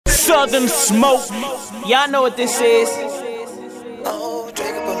Southern smoke. Y'all know what this is. Oh,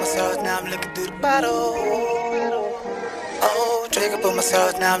 drink up on my sauce, now I'm looking through the bottle. Oh, drink up on my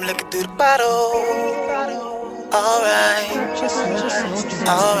sauce, now I'm looking through the bottle. Alright,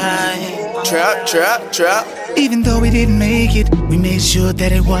 alright. Trap, trap, trap. Even though we didn't make it, we made sure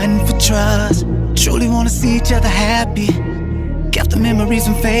that it wasn't for trust. Truly wanna see each other happy, kept the memories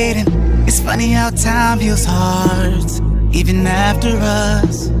from fading. It's funny how time heals hearts, even after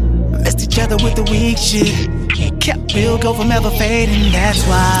us. Missed each other with the weak shit, kept real, go from ever fading. That's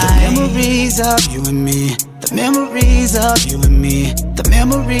why the memories of you and me, the memories of you and me, the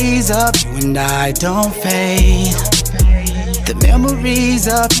memories of you and I don't fade. The memories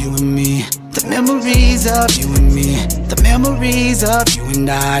of you and me, the memories of you and me, the memories of you and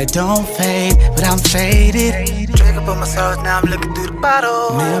I don't fade, but I'm faded. Drink up on my sauce, now I'm looking through the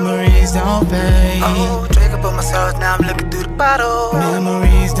bottle. Memories don't fade. Oh, drink up on my sauce, now I'm looking through the bottle.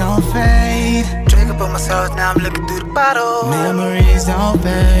 Memories don't fade. Drink up on my sauce, now I'm looking through the bottle. Memories don't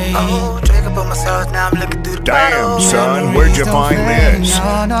fade. Oh, drink up on my sauce, now I'm looking through the bottle. Damn, son, where'd you find this?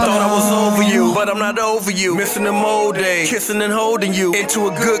 Thought I was over you, but I'm not over you. Missing them old days, kissing and holding you into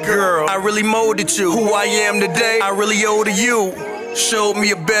a good girl. I really molded you. Who I am today, I really owe to you. Showed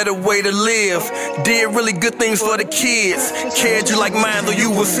me a better way to live. Did really good things for the kids. Cared you like mine, though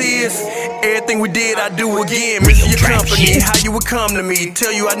you was his. Everything we did, I do again. Miss your company, how you would come to me.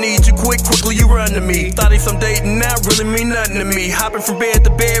 Tell you I need you quickly you run to me. Thought some dating now really mean nothing to me. Hopping from bed to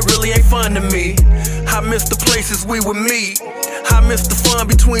bed really ain't fun to me. I miss the places we would meet. I miss the fun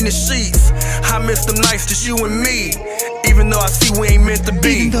between the sheets. I miss them nights just you and me. Even though I see we ain't meant to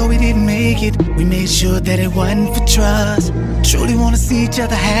be. Even though we didn't make it, we made sure that it wasn't for trust. Truly wanna see each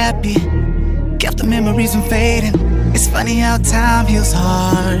other happy, kept the memories from fading. It's funny how time heals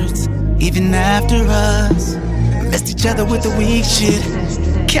hearts, even after us. Missed each other with the weak shit,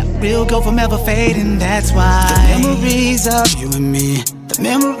 kept real, go from ever fading. That's why the memories of you and me, the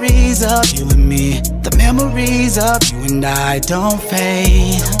memories of you and me, the memories of you and I don't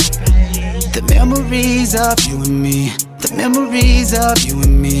fade. The memories of you and me, the memories of you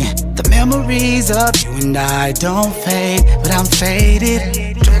and me, the memories of you and I don't fade, but I'm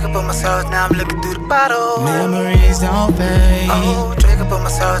faded. Drink up on my sauce, now I'm looking through the bottle. Memories don't fade. Oh, drink up on my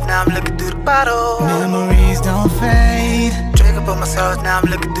sauce, now I'm looking through the bottle. Memories don't fade. Drink up on my sauce, now I'm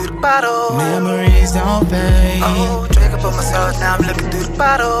looking through the bottle. Memories don't fade. Oh, drink up on my sauce, now I'm looking through the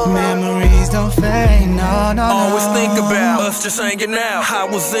bottle. Memories don't fade, no, no, Always no. think about us just hanging out. I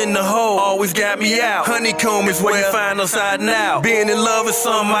was in the hole, always got me out. Honeycomb is where you find us out now. Being in love is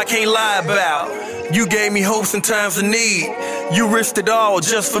something I can't lie about. You gave me hopes in times of need. You risked it all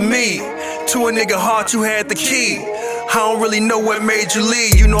just for me. To a nigga heart you had the key. I don't really know what made you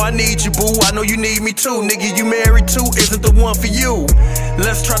leave. You know I need you, boo, I know you need me too. Nigga you married to isn't the one for you.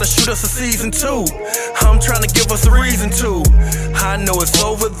 Let's try to shoot us a season 2. I'm trying to give us a reason to. I know it's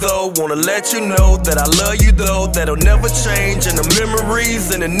over though, wanna let you know that I love you though. That'll never change, and the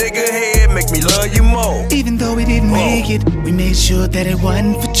memories in a nigga head make me love you more. Even though we didn't make it, we made sure that it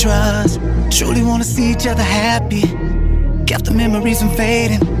wasn't for trust. Truly wanna see each other happy, kept the memories from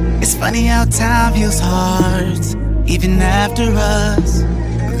fading. It's funny how time heals hearts, even after us.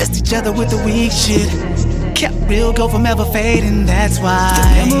 Missed each other with the weak shit, kept real, go from ever fading. That's why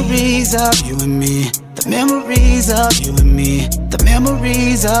the memories of you and me, the memories of you and me, the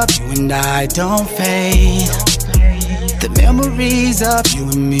memories of you and I don't fade. The memories of you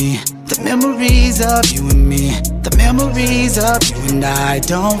and me, the memories of you and me, the memories of you and I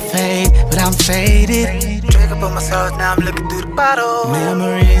don't fade, but I'm faded. Drink up on my sauce, now I'm looking through the bottle.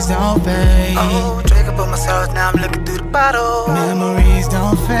 Memories don't fade. Oh, drink up on my sauce, now I'm looking through the bottle. Memories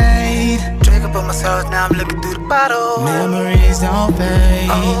don't fade. Drink up on my sauce, now I'm looking through the bottle. Memories don't fade.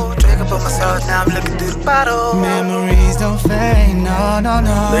 Oh, drink up on my sauce, now I'm looking through the bottle. Memories don't fade, no, no,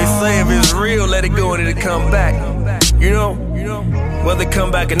 no. They say if it's real, let it go and it'll come back. You know, whether it come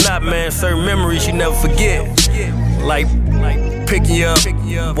back or not, man, certain memories you never forget. Like picking you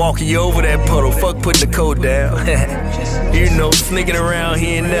up, walking you over that puddle, fuck putting the coat down. You know, sneaking around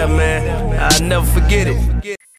here and there, man. I never forget it.